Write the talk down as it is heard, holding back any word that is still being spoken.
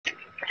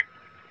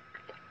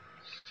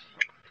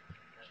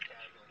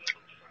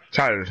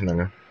Tired of this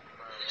nigga.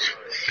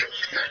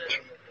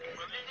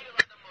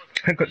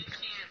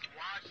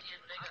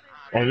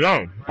 Oh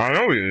no, I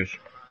know he is.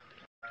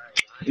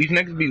 These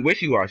niggas be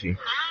wishy-washy.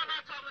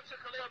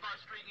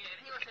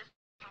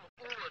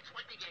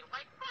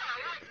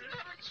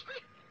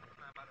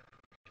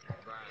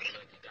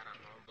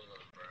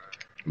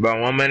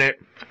 About 1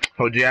 minute,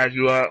 he'll jazz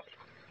you up.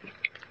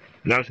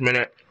 Next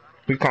minute,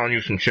 he calling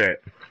you some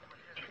shit.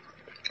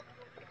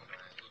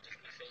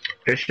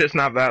 His shit's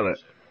not valid.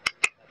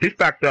 He's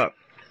backed up.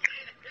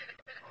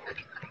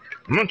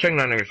 I'm not taking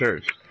that nigga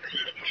serious.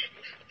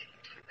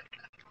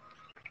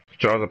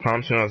 Charles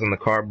Thompson, I was in the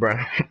car, bro.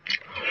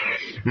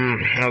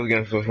 I was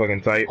getting so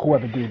fucking tight.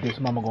 Whoever did this,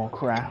 mama gonna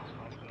cry.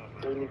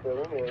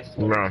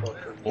 Bro.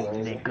 Oh,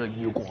 nigga,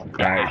 you gonna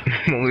die.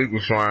 Malik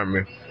was flying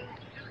me.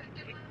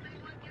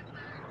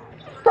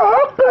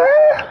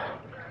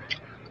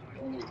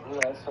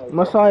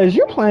 Messiah, is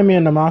you playing me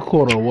into my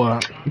court or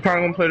what? You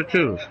probably gonna play the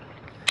twos.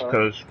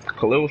 Because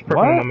Khalil was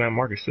prepping my man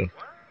Marcus too.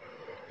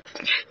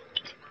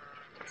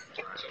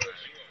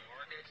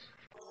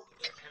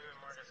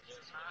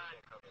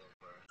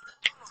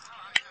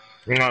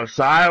 You know,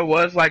 Sai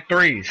was like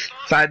threes.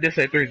 Sai did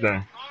say threes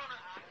though.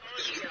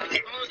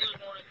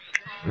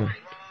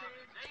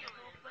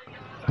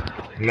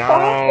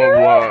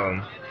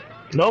 No,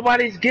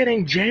 nobody's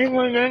getting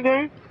Jalen,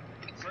 nigga.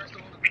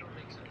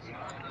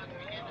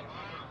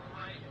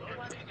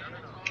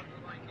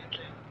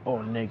 Oh,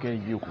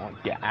 nigga, you gonna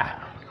die.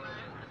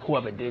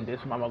 Whoever did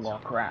this, mama gonna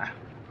cry.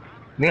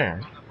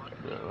 Yeah.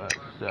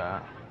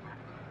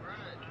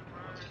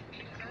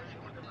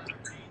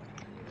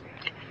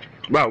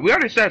 Bro, we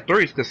already said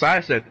threes because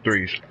Sai said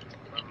threes.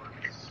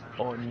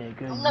 Oh,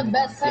 nigga, I'm the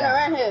best center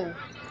in here.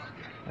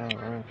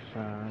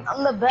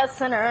 I'm the best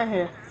center in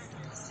here.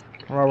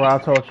 Well, I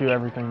told you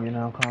everything, you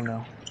know. Calm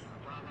down.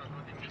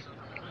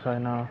 Say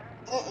no.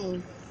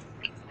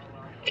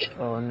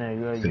 Oh,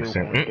 nigga, you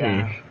gonna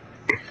die.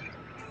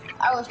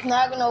 I was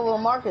snagging over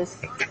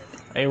Marcus.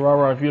 Hey,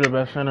 Rara, if you're the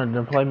best center,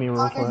 then play me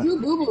real quick. Marcus, you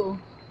boo-boo.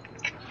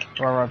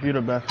 Rara, if you're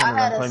the best center,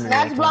 then play me real quick. I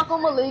had a snag block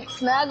on Malik,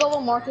 snag over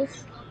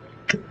Marcus.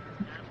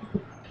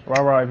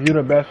 Rara, if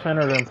you're the best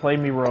center, then play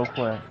me real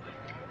quick.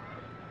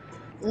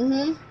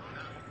 I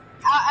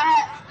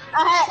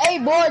had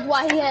 8 boards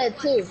while he had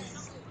 2.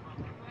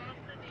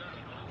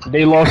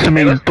 They lost to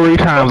me 3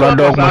 times. I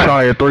dug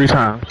Messiah 3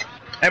 times.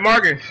 Hey,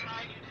 Marcus.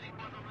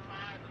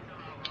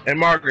 Hey,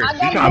 Marcus.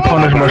 I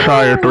punished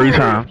Messiah 3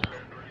 times.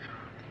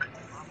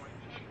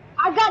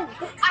 I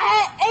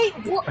had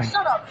 8 boards.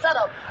 Shut up.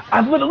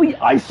 I literally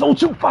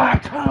ISO'd you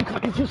 5 times.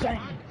 What is you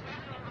saying?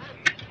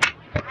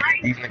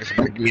 These niggas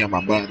put me on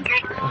my body.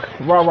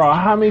 Rara,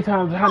 how many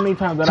times did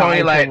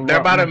Tony, like, they're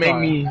about to make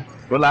me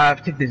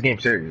realize, take this game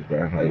serious,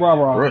 bro. Like,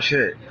 Rara. Real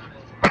shit.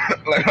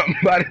 Like, I'm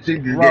about to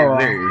take this game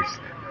serious.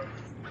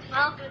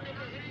 Huh?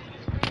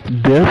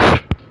 This?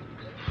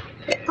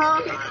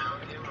 Huh?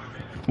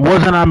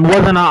 Wasn't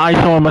I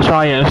ISOing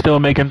Messiah and still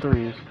making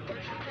 3s?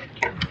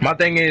 My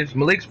thing is,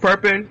 Malik's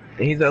perping,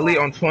 and he's elite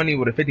on 20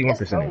 with a 51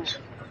 percentage.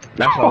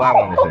 That's all I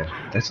want to say.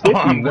 That's all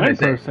I'm gonna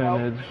say.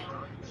 Percentage.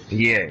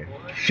 Yeah,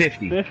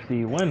 50.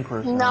 50 win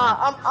percentage.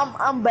 Nah,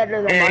 I'm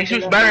better than And he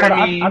shoots better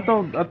than me. I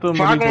thought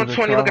if I go on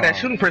 20, look at that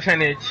shooting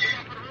percentage.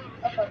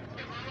 Okay.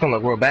 It's gonna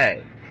look real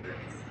bad.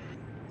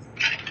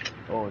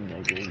 Oh,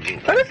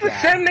 nigga. But it's the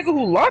same nigga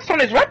who lost on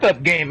his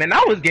rep-up game, and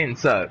I was getting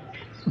sucked.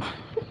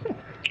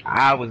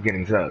 I was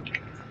getting sucked.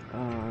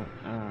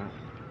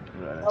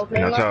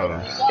 Okay, No,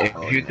 so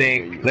if you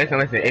think,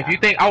 listen, if you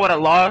think I would have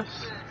lost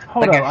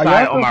against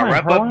Sai on my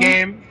rep-up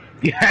game,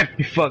 you had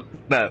me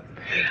fucked up.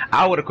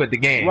 I would have quit the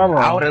game.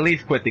 I would at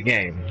least quit the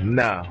game.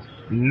 No,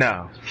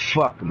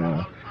 fuck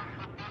no.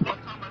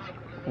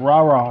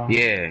 Rah.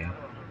 Yeah.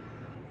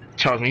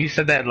 Charles, when you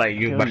said that, like,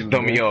 you was about to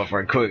throw me off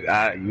right quick.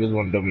 You was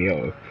want to throw me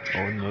off. Oh,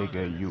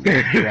 nigga, you was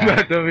about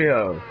to throw me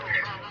off.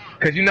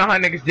 Cause you know how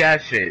niggas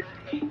jazz shit.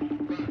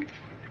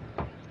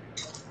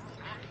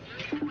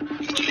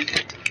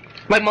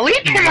 Like,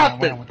 Malik came out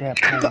the...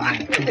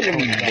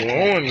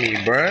 blowing me,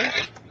 bruh.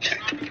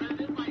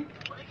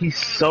 He's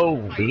so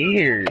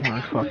weird.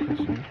 That's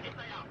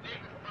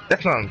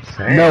what I'm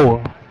saying.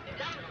 No.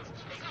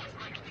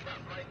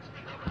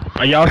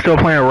 Are y'all still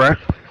playing rec?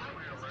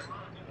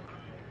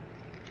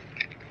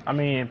 I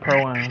mean,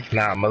 pro and...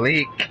 Nah,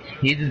 Malik,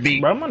 he just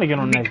be... Bro, I'm gonna get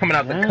on next coming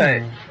out the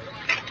cut.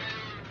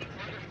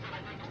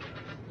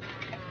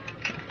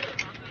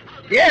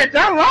 Yeah, it's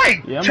not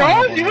like.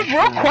 Charles, you was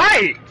real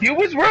quiet. You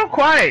was real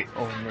quiet.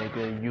 Oh,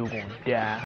 nigga, you gonna die.